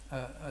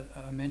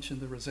 I mentioned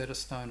the Rosetta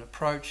Stone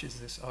approach. Is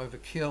this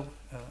overkill?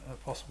 A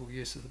possible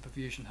use of the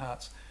perfusion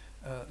hearts.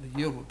 The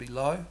yield would be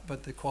low,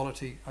 but the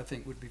quality, I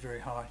think, would be very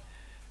high.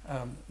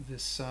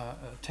 This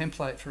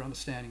template for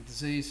understanding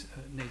disease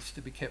needs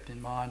to be kept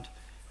in mind.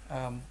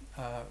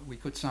 We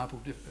could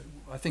sample,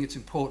 I think it's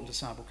important to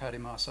sample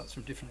cardiomyocytes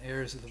from different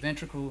areas of the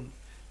ventricle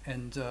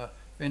and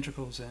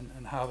ventricles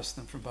and harvest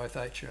them from both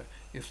atria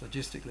if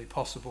logistically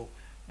possible.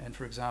 And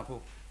for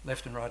example,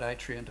 left and right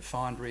atria and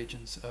defined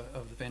regions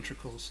of the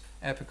ventricles,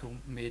 apical,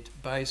 mid,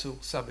 basal,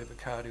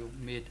 subepicardial,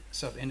 mid,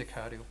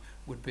 subendocardial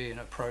would be an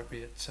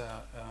appropriate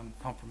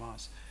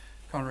compromise.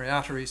 Coronary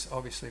arteries,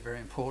 obviously very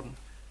important.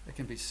 They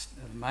can be,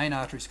 the main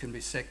arteries can be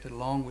sected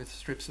along with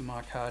strips of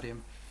myocardium,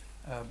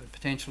 but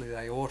potentially the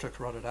aorta,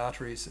 carotid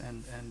arteries,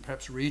 and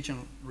perhaps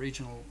regional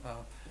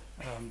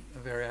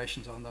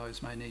variations on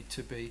those may need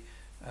to be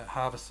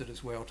harvested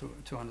as well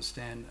to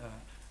understand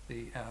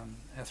the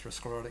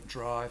atherosclerotic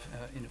drive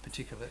in a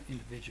particular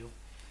individual.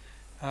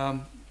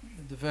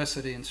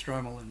 Diversity in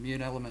stromal and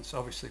immune elements,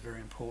 obviously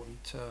very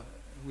important.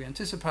 We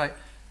anticipate,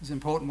 as an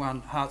important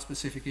one,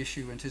 heart-specific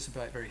issue, we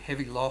anticipate very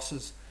heavy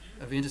losses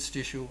of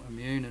interstitial,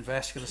 immune and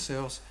vascular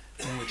cells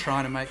when we're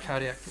trying to make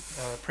cardiac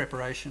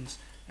preparations,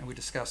 and we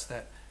discussed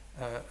that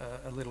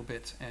a little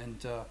bit,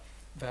 and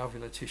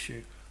valvular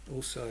tissue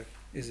also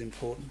is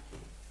important.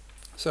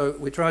 So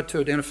we tried to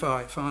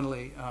identify,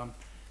 finally,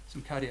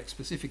 some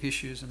cardiac-specific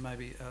issues, and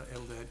maybe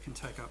Eldad can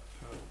take up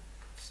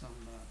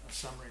a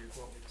summary of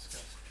what we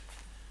discussed.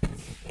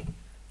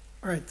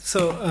 All right,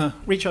 so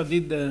Richard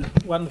did a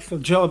wonderful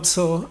job,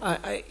 so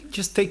I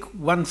just take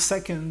 1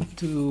 second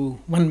to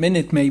 1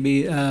 minute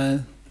maybe.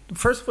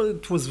 First of all,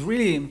 it was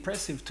really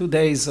impressive 2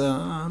 days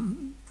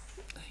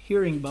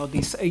hearing about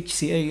this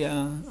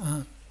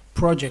HCA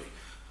project.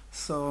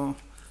 So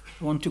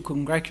I want to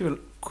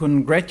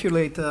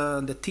congratulate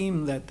the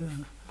team that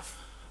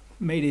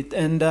made it.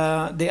 And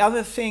the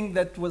other thing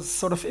that was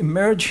sort of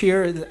emerged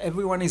here,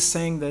 everyone is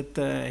saying that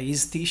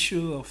his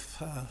tissue of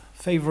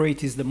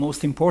favorite is the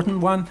most important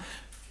one.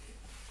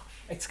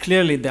 It's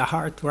clearly the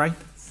heart, right?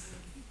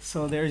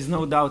 So there is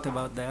no doubt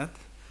about that.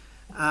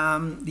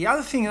 The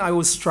other thing I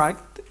was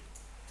struck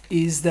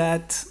is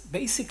that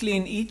basically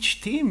in each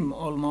team,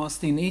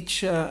 almost in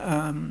each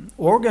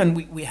organ,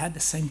 we had the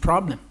same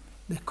problem.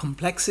 The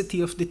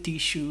complexity of the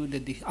tissue,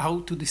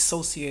 how to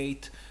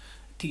dissociate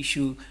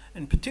tissue,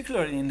 and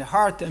particularly in the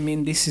heart, I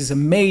mean, this is a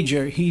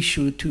major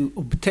issue to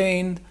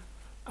obtain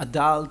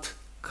adult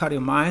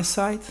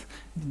cardiomyocytes.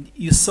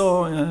 You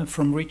saw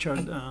from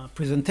Richard's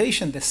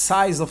presentation the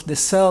size of the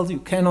cells. You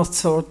cannot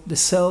sort the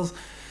cells,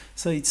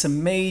 so it's a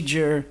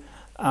major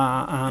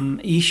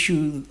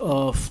issue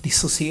of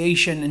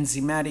dissociation,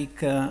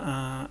 enzymatic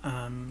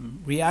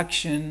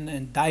reaction,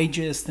 and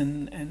digest,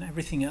 and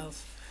everything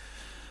else,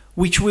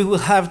 which we will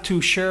have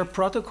to share a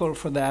protocol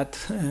for that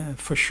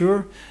for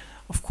sure.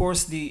 Of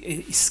course,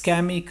 the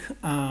ischemic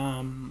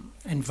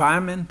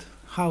environment,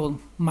 how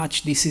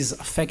much this is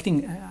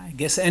affecting, I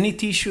guess, any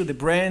tissue, the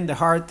brain, the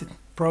heart,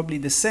 probably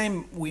the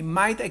same. We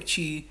might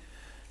actually,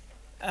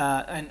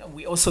 and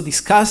we also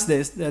discussed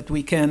this, that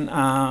we can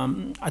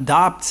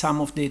adopt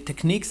some of the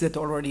techniques that are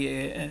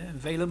already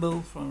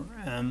available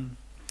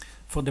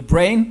for the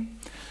brain,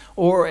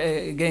 or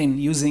again,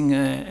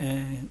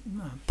 using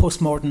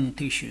post-mortem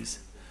tissues.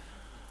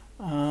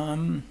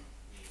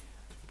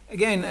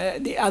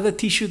 Again, the other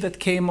tissue that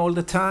came all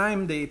the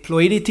time, the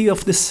ploidity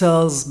of the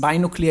cells,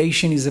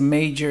 binucleation is a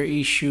major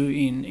issue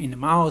in the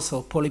mouse,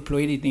 or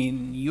polyploidity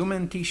in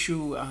human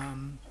tissue.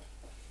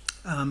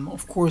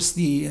 Of course,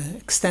 the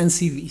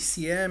extensive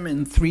ECM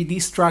and 3D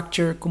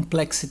structure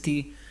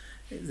complexity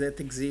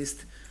that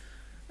exists.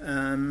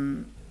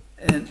 And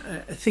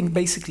I think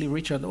basically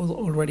Richard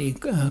already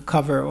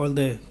covered all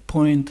the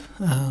points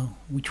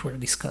which were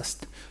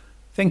discussed.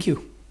 Thank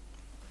you.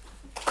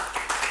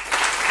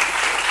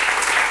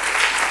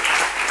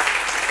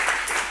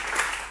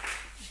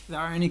 If there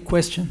are any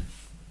questions?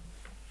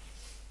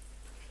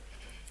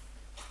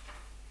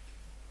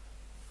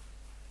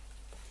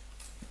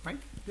 Right?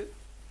 Good.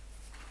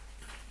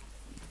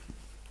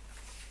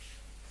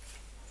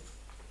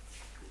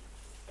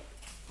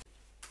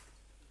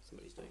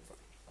 Somebody's doing fine.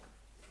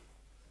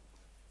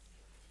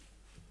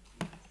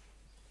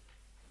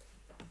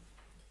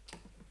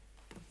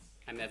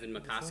 I'm Evan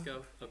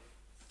McCosco. Oh,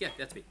 yeah,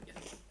 that's me. Yeah.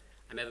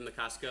 I'm Evan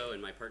McCosco,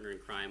 and my partner in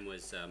crime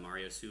was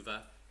Mario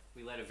Suva.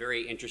 We led a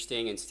very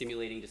interesting and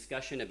stimulating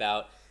discussion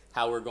about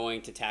how we're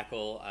going to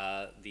tackle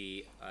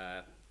the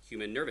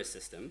human nervous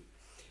system.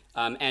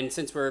 And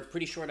since we're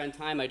pretty short on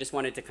time, I just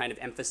wanted to kind of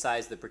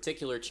emphasize the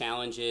particular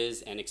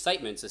challenges and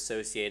excitements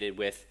associated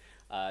with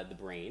the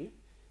brain.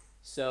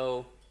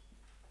 So,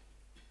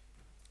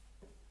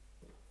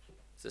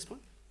 is this one?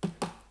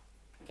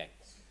 Okay.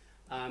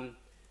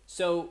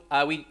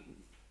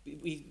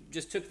 We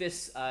just took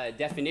this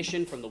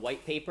definition from the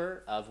white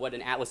paper of what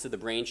an atlas of the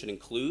brain should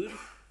include,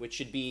 which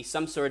should be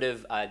some sort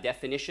of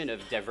definition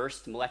of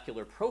diverse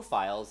molecular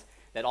profiles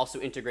that also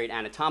integrate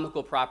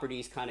anatomical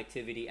properties,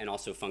 connectivity, and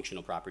also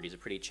functional properties. A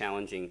pretty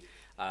challenging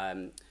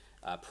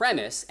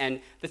premise.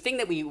 And the thing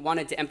that we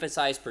wanted to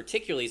emphasize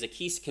particularly as a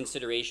key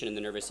consideration in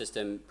the nervous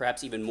system,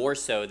 perhaps even more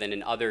so than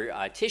in other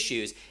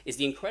tissues, is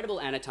the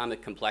incredible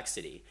anatomic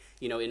complexity.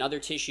 You know, in other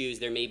tissues,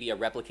 there may be a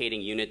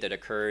replicating unit that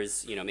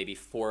occurs, you know, maybe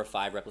 4 or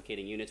 5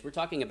 replicating units. We're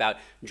talking about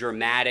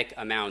dramatic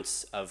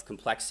amounts of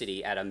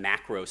complexity at a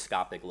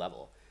macroscopic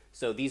level.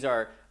 So these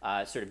are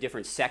sort of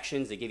different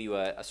sections that give you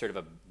a sort of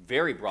a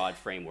very broad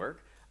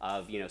framework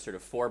of, you know, sort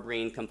of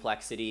forebrain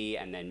complexity,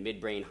 and then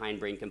midbrain,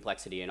 hindbrain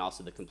complexity, and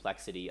also the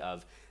complexity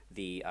of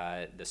the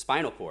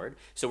spinal cord.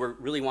 So we're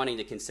really wanting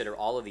to consider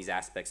all of these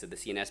aspects of the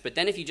CNS. But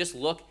then if you just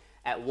look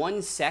at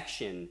one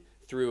section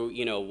through,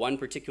 you know, one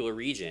particular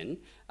region,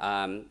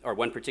 or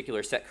one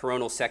particular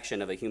coronal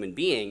section of a human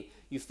being,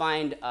 you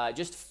find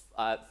just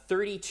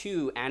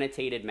 32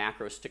 annotated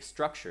macro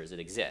structures that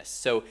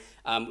exist. So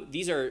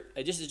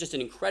this is just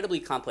an incredibly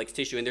complex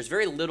tissue, and there's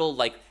very little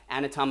like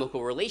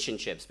anatomical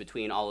relationships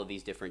between all of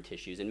these different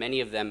tissues, and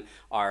many of them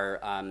are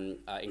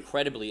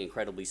incredibly,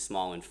 incredibly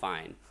small and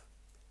fine.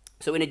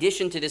 So in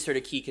addition to this sort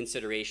of key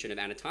consideration of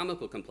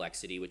anatomical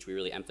complexity, which we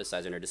really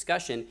emphasize in our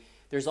discussion,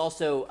 there's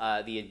also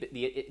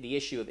the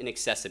issue of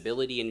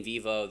inaccessibility in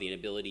vivo, the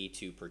inability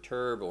to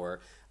perturb or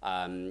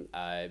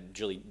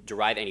really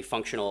derive any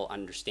functional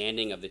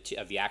understanding of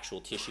the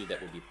actual tissue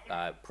that we'll be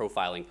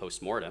profiling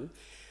post-mortem.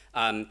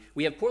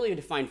 We have poorly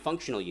defined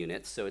functional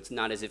units, so it's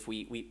not as if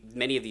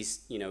many of these,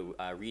 you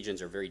know,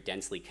 regions are very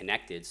densely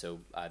connected, so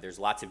there's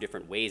lots of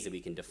different ways that we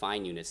can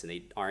define units, and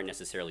they aren't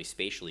necessarily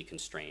spatially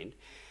constrained.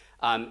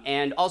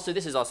 And also,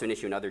 this is also an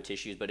issue in other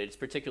tissues, but it's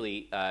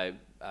particularly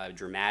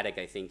dramatic,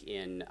 I think,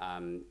 in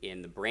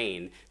the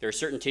brain. There are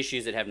certain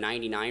tissues that have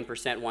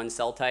 99% one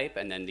cell type,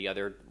 and then the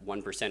other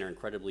 1% are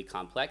incredibly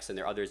complex, and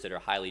there are others that are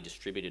highly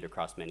distributed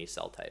across many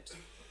cell types.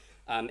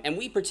 And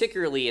we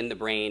particularly in the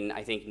brain,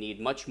 I think,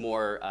 need much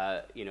more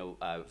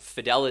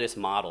fidelitous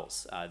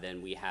models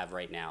than we have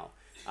right now.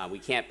 We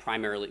can't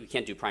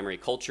do primary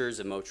cultures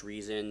of most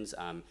reasons.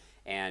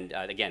 And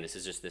again, this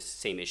is just this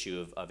same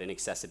issue of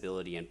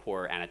inaccessibility and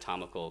poor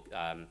anatomical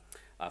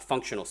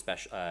functional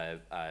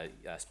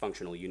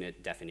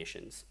unit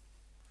definitions.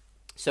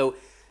 So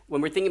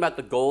when we're thinking about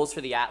the goals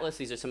for the atlas,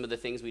 these are some of the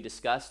things we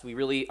discussed. We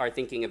really are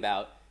thinking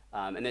about,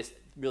 and this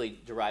really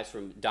derives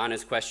from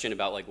Donna's question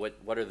about like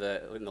what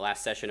are in the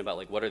last session about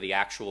like what are the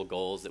actual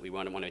goals that we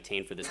want to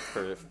attain for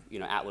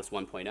Atlas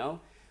 1.0.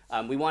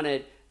 We want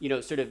to, you know,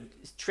 sort of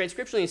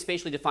transcriptionally and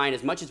spatially define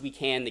as much as we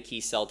can the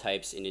key cell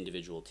types in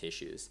individual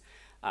tissues.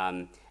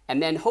 And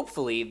then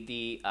hopefully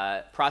the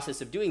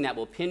process of doing that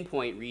will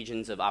pinpoint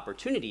regions of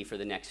opportunity for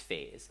the next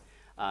phase.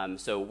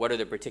 So what are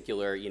the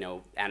particular, you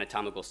know,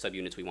 anatomical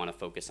subunits we want to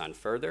focus on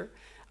further?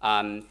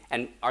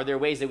 And are there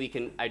ways that we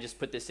can, I just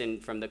put this in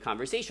from the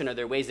conversation, are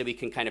there ways that we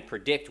can kind of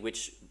predict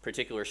which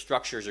particular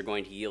structures are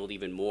going to yield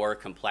even more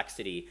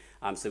complexity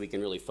so we can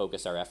really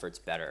focus our efforts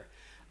better?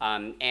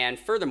 And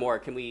furthermore,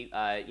 can we,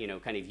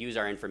 kind of use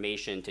our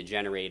information to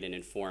generate and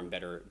inform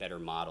better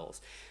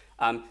models?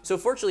 So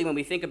fortunately, when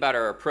we think about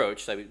our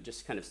approach, so I would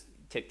just kind of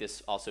take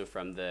this also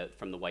from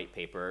the white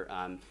paper.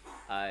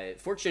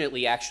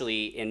 Fortunately,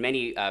 actually, in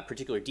many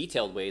particular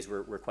detailed ways,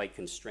 we're quite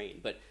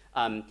constrained. But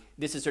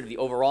this is sort of the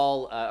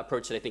overall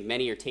approach that I think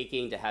many are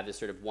taking to have this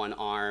sort of one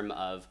arm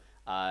of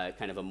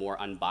kind of a more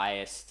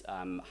unbiased,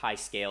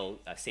 high-scale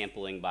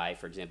sampling by,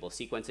 for example,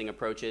 sequencing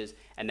approaches,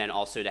 and then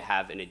also to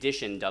have, in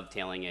addition,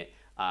 dovetailing it,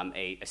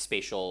 a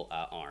spatial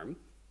arm.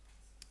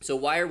 So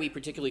why are we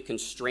particularly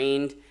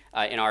constrained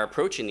in our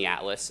approach in the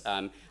atlas?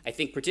 I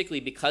think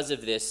particularly because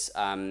of this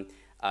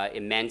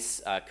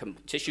immense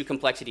tissue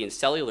complexity and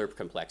cellular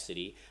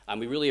complexity,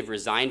 we really have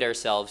resigned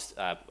ourselves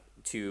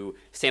to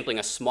sampling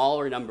a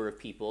smaller number of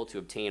people to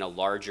obtain a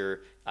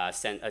larger a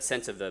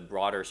sense of the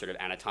broader sort of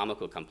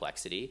anatomical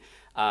complexity.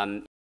 And